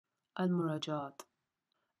Al-Muraja'at,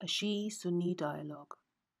 a Shi-Sunni dialogue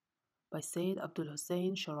by Sayyid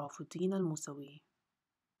al-Husayn Sharafuddin al-Musawi,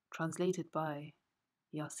 translated by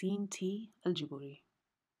Yasin T. al-Jiburi.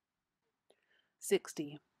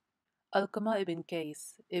 60. Alqama ibn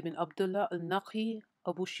Qais ibn Abdullah al-Naqi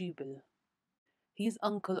Abu Shibil. He is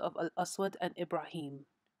uncle of al-Aswad and Ibrahim,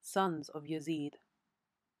 sons of Yazid.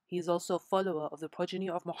 He is also a follower of the progeny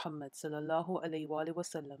of Muhammad sallallahu alayhi wa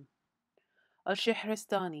sallam.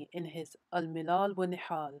 Al-Shahristani in his Al-Milal wa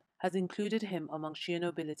Nihal has included him among Shia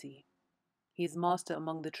nobility. He is master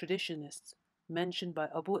among the traditionists mentioned by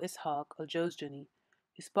Abu Ishaq al-Jawzjani,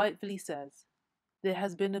 who spitefully says, "There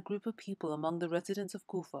has been a group of people among the residents of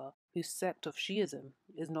Kufa whose sect of Shiism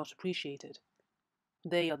is not appreciated.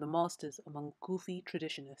 They are the masters among Kufi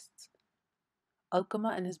traditionists."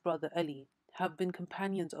 Alqama and his brother Ali have been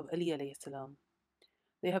companions of Ali alayhi salam.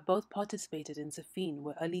 They have both participated in Siffin,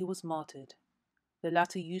 where Ali was martyred. The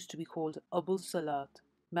latter used to be called Abul Salat,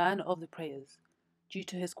 man of the prayers, due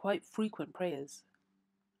to his quite frequent prayers.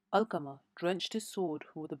 Alqama drenched his sword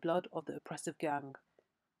with the blood of the oppressive gang.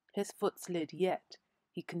 His foot slid, yet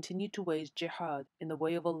he continued to wage jihad in the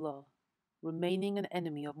way of Allah, remaining an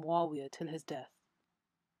enemy of Muawiyah till his death.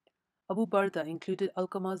 Abu Barda included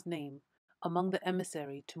Alqama's name among the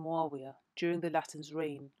emissary to Muawiyah during the latter's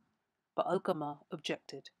reign, but Alqama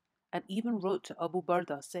objected, and even wrote to Abu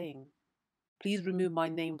Barda saying, "Please remove my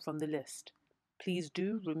name from the list. Please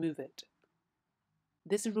do remove it."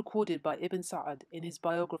 This is recorded by Ibn Sa'ad in his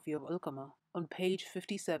biography of Alqama on page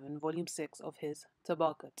 57, volume 6 of his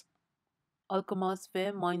Tabaqat. Alqama's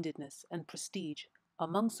fair-mindedness and prestige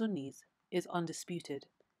among Sunnis is undisputed,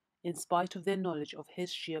 in spite of their knowledge of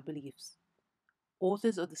his Shia beliefs.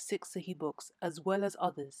 Authors of the 6 Sahih books, as well as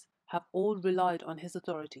others, have all relied on his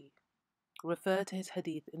authority. Refer to his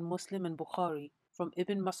hadith in Muslim and Bukhari from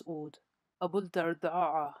Ibn Mas'ud, Abu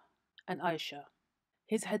Darda'a, and Aisha.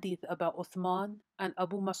 His hadith about Uthman and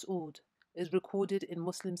Abu Mas'ud is recorded in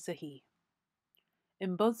Muslim Sahih.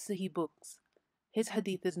 In both Sahih books, his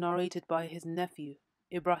hadith is narrated by his nephew,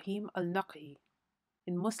 Ibrahim al-Naqi.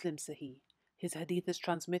 In Muslim Sahih, his hadith is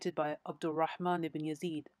transmitted by Abdul Rahman ibn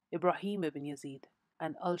Yazid, Ibrahim ibn Yazid,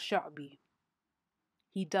 and al-Sha'bi.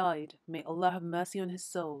 He died, may Allah have mercy on his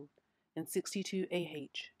soul, in 62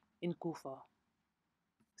 AH in Kufa.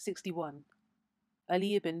 61.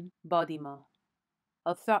 Ali ibn Badima.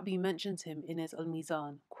 Al-Tha'bi mentions him in his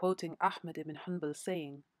Al-Mizan, quoting Ahmad ibn Hanbal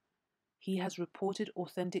saying, "He has reported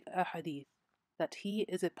authentic ahadith, that he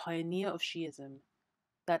is a pioneer of Shiism,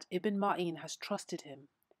 that Ibn Ma'in has trusted him,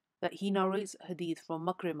 that he narrates hadith from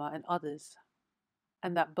Makrimah and others,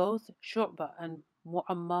 and that both Shu'bah and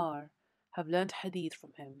Mu'ammar have learnt hadith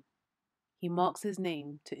from him." He marks his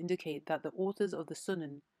name to indicate that the authors of the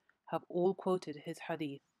Sunan have all quoted his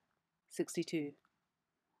hadith. 62.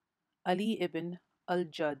 Ali ibn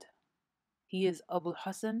al-Jad. He is Abu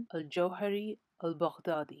Hassan al-Jawhari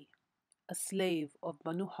al-Baghdadi, a slave of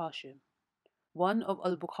Banu Hashim, one of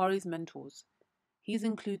al-Bukhari's mentors. He is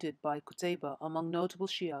included by Qutayba among notable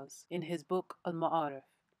Shias in his book Al-Ma'arif.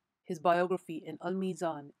 His biography in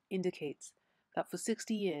Al-Mizan indicates that for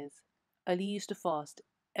 60 years, Ali used to fast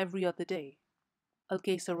every other day.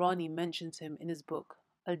 Al-Kaysarani mentions him in his book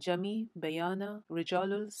Al-Jami Bayana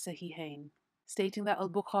Rijalul Sahihain, stating that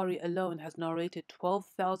al-Bukhari alone has narrated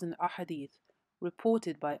 12,000 ahadith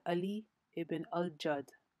reported by Ali ibn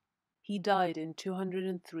al-Jad. He died in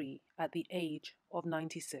 203 at the age of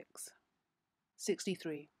 96.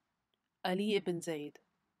 63. Ali ibn Zayd.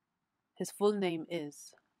 His full name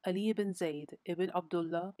is Ali ibn Zayd ibn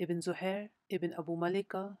Abdullah ibn Zuhair ibn Abu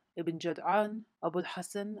Malika ibn Jad'an Abu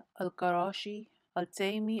Hassan al-Qarashi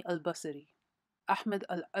al-Taymi al-Basri. Ahmad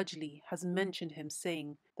al-Ajli has mentioned him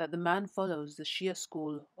saying that the man follows the Shia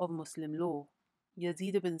school of Muslim law.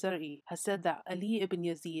 Yazid ibn Zar'i has said that Ali ibn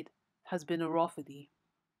Yazid has been a Rafidi.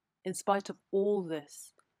 In spite of all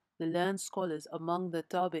this, the learned scholars among the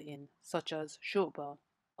Tabi'in, such as Shu'bah,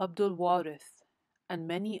 Abdul Warith, and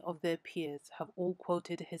many of their peers have all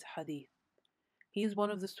quoted his hadith. He is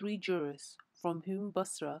one of the 3 jurists from whom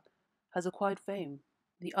Basra has acquired fame.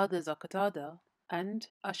 The others are Qatada and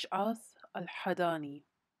Ash'ath al-Hadani.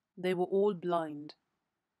 They were all blind.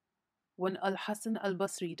 When al-Hasan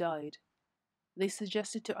al-Basri died, they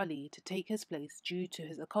suggested to Ali to take his place due to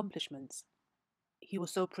his accomplishments. He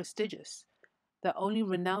was so prestigious that only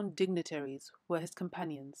renowned dignitaries were his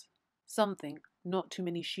companions, something not too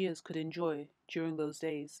many Shias could enjoy during those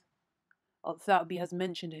days. Al-Tha'bi has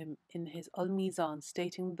mentioned him in his Al-Mizan,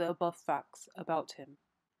 stating the above facts about him.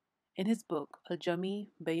 In his book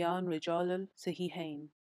Al-Jami Bayan Rijal al-Sahihain,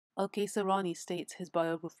 Al-Kaysarani states his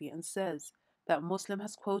biography and says that Muslim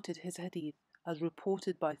has quoted his hadith as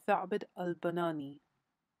reported by Tha'bid al-Banani,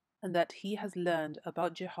 and that he has learned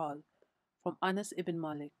about jihad from Anas ibn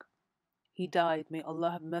Malik. He died, may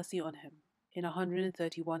Allah have mercy on him, in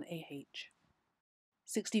 131 AH.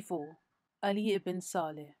 64. Ali ibn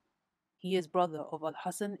Saleh. He is brother of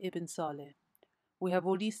Al-Hasan ibn Saleh. We have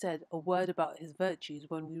already said a word about his virtues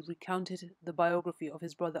when we recounted the biography of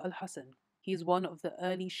his brother Al-Hasan. He is one of the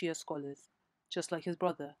early Shia scholars, just like his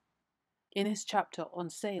brother. In his chapter on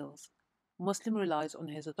sales, Muslim relies on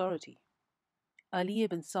his authority. Ali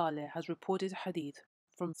ibn Saleh has reported hadith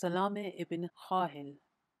from Salame ibn Khahil,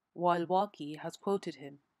 while Waqi has quoted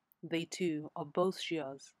him. They too are both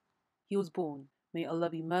Shias. He was born, may Allah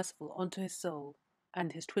be merciful unto his soul,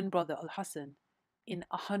 and his twin brother Al-Hasan, in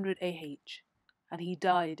 100 AH, and he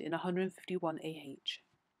died in 151 AH.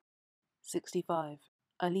 65.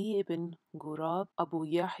 Ali ibn Ghurab Abu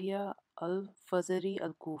Yahya al-Fazari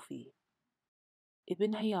al-Kufi.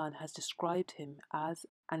 Ibn Hayyan has described him as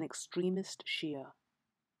an extremist Shia.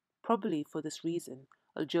 Probably for this reason,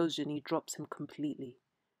 Al-Jawzjani drops him completely.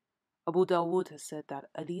 Abu Dawood has said that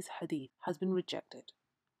Ali's hadith has been rejected,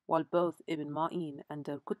 while both Ibn Ma'in and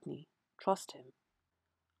Darqutni trust him.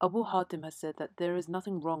 Abu Hatim has said that there is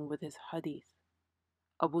nothing wrong with his hadith.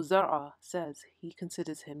 Abu Zar'a says he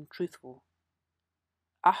considers him truthful.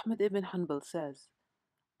 Ahmad ibn Hanbal says,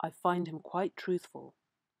 I find him quite truthful.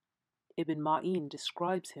 Ibn Ma'in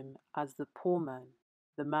describes him as the poor man,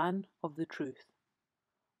 the man of the truth,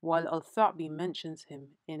 while Al-Tha'bi mentions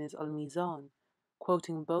him in his Al-Mizan,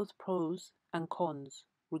 quoting both pros and cons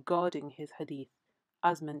regarding his hadith,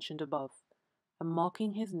 as mentioned above, and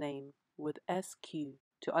marking his name with SQ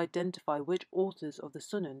to identify which authors of the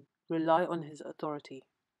Sunan rely on his authority.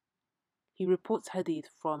 He reports hadith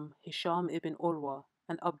from Hisham ibn Urwa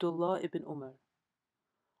and Abdullah ibn Umar.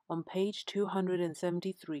 On page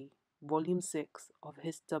 273, volume 6 of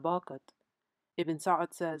his Tabaqat, Ibn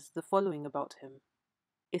Sa'd says the following about him.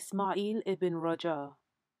 Ismail ibn Raja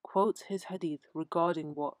quotes his hadith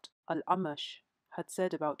regarding what Al-Amash had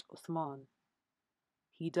said about Uthman.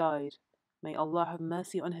 He died, may Allah have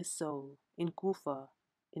mercy on his soul, in Kufa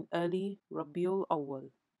in early Rabiul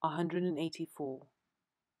Awwal, 184,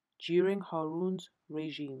 during Harun's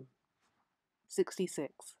regime.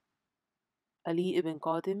 66. Ali ibn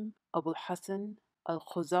Qadim Abul Hasan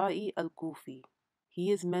al-Khuzai al-Kufi.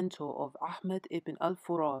 He is mentor of Ahmad ibn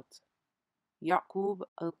al-Furat, Yaqub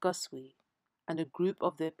al-Qaswi, and a group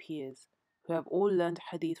of their peers who have all learned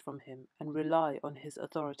hadith from him and rely on his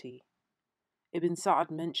authority. Ibn Sa'd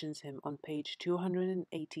mentions him on page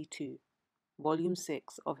 282, volume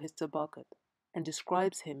 6 of his Tabaqat, and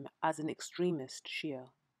describes him as an extremist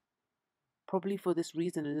Shia. Probably for this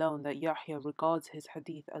reason alone that Yahya regards his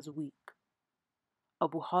hadith as weak.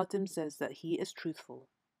 Abu Hatim says that he is truthful.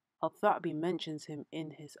 Al-Tha'bi mentions him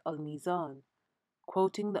in his Al-Mizan,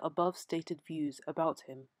 quoting the above stated views about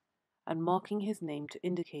him and marking his name to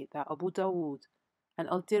indicate that Abu Dawood and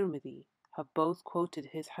Al-Tirmidhi have both quoted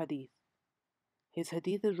his hadith. His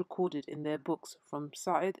hadith is recorded in their books from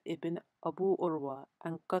Sa'id ibn Abu Urwa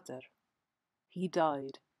and Qatar. He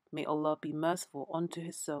died, may Allah be merciful unto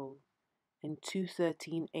his soul, in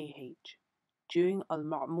 213 AH, during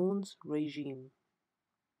Al-Ma'mun's regime.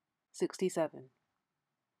 67.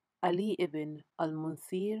 Ali ibn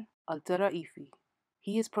al-Munthir al-Taraifi.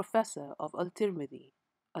 He is professor of Al-Tirmidhi,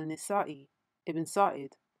 Al-Nisa'i, Ibn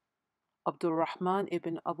Sa'id, Abdul Rahman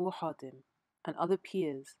ibn Abu Hatim, and other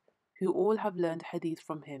peers who all have learned hadith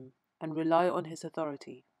from him and rely on his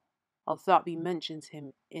authority. Al-Tha'bi mentions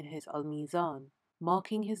him in his Al-Mizan,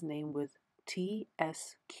 marking his name with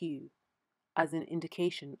TSQ as an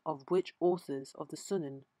indication of which authors of the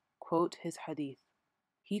Sunan quote his hadith.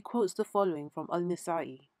 He quotes the following from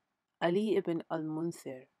Al-Nisa'i. Ali ibn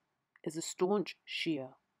al-Munthir is a staunch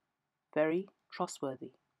Shia, very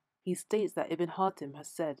trustworthy. He states that Ibn Hatim has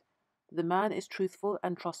said that the man is truthful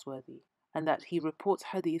and trustworthy, and that he reports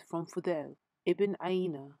hadith from Fudail ibn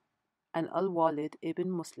Aina and Al-Walid ibn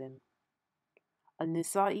Muslim.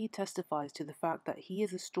 Al-Nisa'i testifies to the fact that he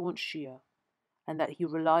is a staunch Shia, and that he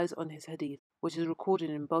relies on his hadith, which is recorded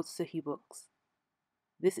in both Sahih books.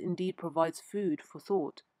 This indeed provides food for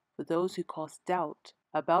thought for those who cast doubt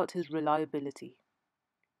about his reliability.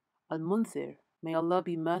 Al-Munthir, may Allah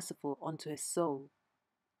be merciful unto his soul,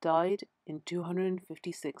 died in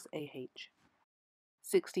 256 AH.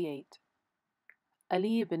 68.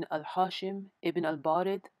 Ali ibn al-Hashim ibn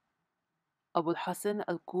al-Barid Abul Hasan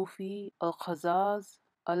al-Kufi al-Khazaz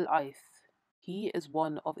al-Aith. He is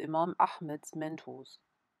one of Imam Ahmad's mentors.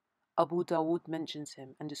 Abu Dawood mentions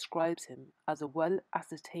him and describes him as a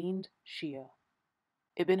well-ascertained Shia.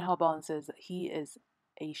 Ibn Haban says that he is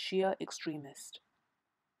a Shia extremist.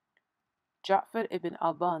 Ja'far ibn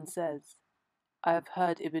Aban says, I have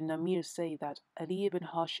heard Ibn Namir say that Ali ibn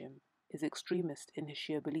Hashim is extremist in his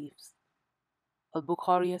Shia beliefs.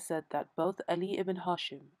 Al-Bukhari said that both Ali ibn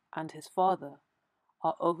Hashim and his father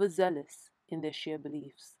are overzealous in their Shia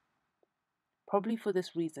beliefs. Probably for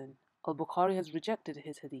this reason, Al-Bukhari has rejected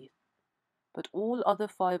his hadith, but all other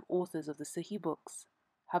 5 authors of the Sahih books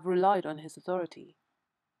have relied on his authority.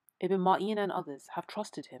 Ibn Ma'in and others have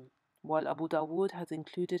trusted him, while Abu Dawood has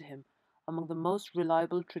included him among the most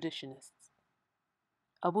reliable traditionists.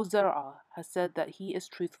 Abu Zar'a has said that he is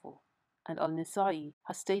truthful, and Al-Nisa'i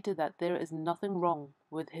has stated that there is nothing wrong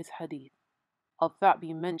with his hadith.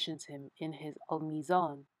 Al-Tha'bi mentions him in his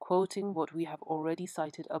Al-Mizan, quoting what we have already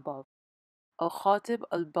cited above. Al-Khatib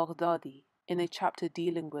al-Baghdadi, in a chapter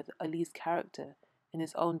dealing with Ali's character in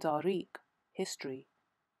his own Tariq, History,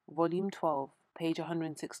 Volume 12, page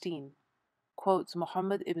 116, quotes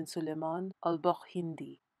Muhammad ibn Sulaiman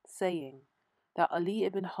al-Bakhindi, saying that Ali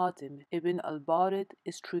ibn Hatim ibn al-Barid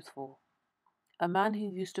is truthful, a man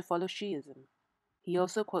who used to follow Shi'ism. He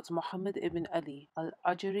also quotes Muhammad ibn Ali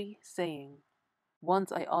al-Ajri saying,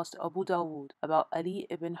 once I asked Abu Dawood about Ali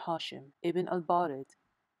ibn Hashim ibn al-Barid.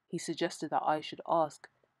 He suggested that I should ask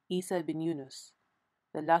Isa ibn Yunus.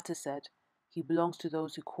 The latter said, he belongs to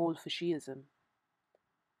those who call for Shi'ism.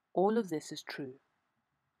 All of this is true.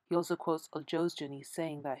 He also quotes al-Jawzjani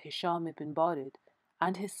saying that Hisham ibn Barid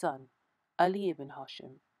and his son, Ali ibn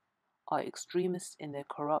Hashim, are extremists in their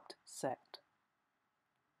corrupt sect.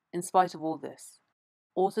 In spite of all this,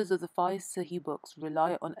 authors of the 5 Sahih books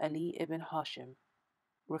rely on Ali ibn Hashim,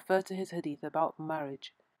 refer to his hadith about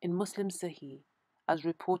marriage in Muslim Sahih as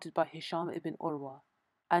reported by Hisham ibn Urwa,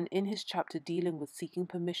 and in his chapter dealing with seeking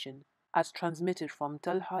permission as transmitted from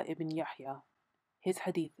Talha ibn Yahya. His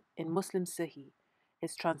hadith in Muslim Sahih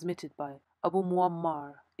is transmitted by Abu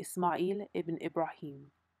Muammar Ismail ibn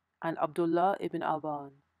Ibrahim and Abdullah ibn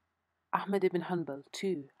Aban. Ahmad ibn Hanbal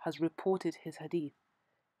too has reported his hadith,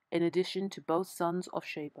 in addition to both sons of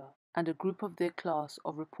Shayba and a group of their class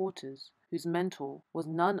of reporters whose mentor was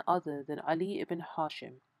none other than Ali ibn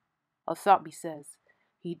Hashim. Al-Tha'bi says,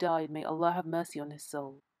 he died, may Allah have mercy on his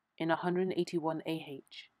soul, in 181 AH,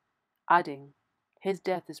 adding, his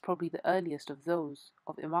death is probably the earliest of those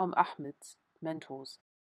of Imam Ahmad's mentors.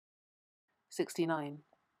 69.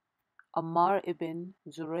 Ammar ibn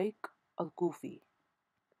Zurayq al-Kufi.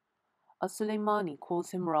 Al-Sulaymani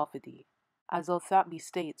calls him Rafidi, as Al-Tha'bi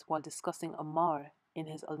states while discussing Ammar in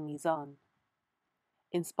his Al-Mizan.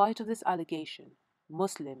 In spite of this allegation,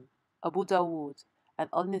 Muslim, Abu Dawood, and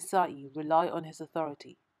Al-Nisa'i rely on his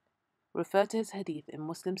authority. Refer to his hadith in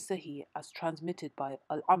Muslim Sahih as transmitted by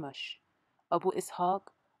Al-Amash, Abu Ishaq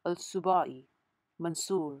al-Subai,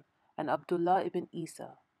 Mansur, and Abdullah ibn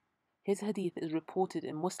Isa. His hadith is reported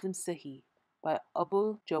in Muslim Sahih by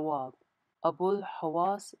Abul Jawab, Abul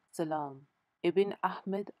Hawas Salam, Ibn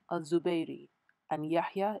Ahmed al-Zubayri, and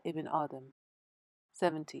Yahya ibn Adam.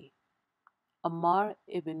 70. Ammar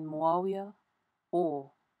ibn Muawiyah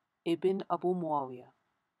or Ibn Abu Muawiyah.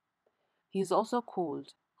 He is also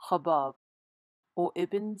called Khabab or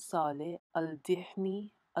Ibn Saleh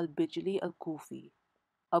al-Dihni al-Bijli al-Kufi,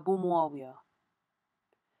 Abu Muawiyah.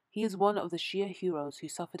 He is one of the Shia heroes who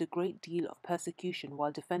suffered a great deal of persecution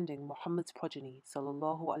while defending Muhammad's progeny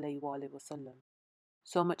sallallahu alaihi wasallam,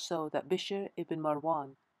 so much so that Bishr ibn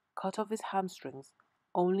Marwan cut off his hamstrings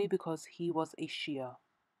only because he was a Shia.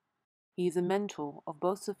 He is a mentor of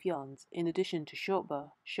both Sufyans in addition to Shu'bah,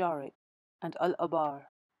 Sharik, and Al-Abar,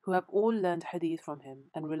 who have all learned hadith from him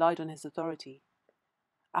and relied on his authority.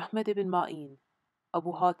 Ahmad ibn Ma'in,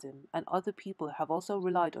 Abu Hatim, and other people have also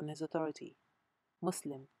relied on his authority.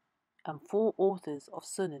 Muslim, and 4 authors of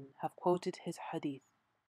Sunan have quoted his hadith.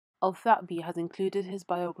 Al-Tha'bi has included his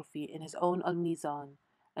biography in his own Al-Mizan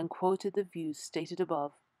and quoted the views stated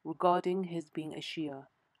above regarding his being a Shia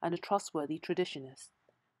and a trustworthy traditionist,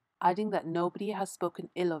 adding that nobody has spoken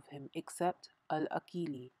ill of him except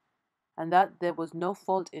Al-Aqili, and that there was no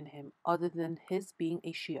fault in him other than his being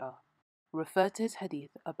a Shia. Refer to his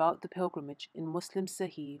hadith about the pilgrimage in Muslim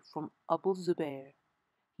Sahih from Abu Zubair.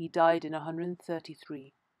 He died in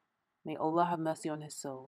 133. May Allah have mercy on his soul.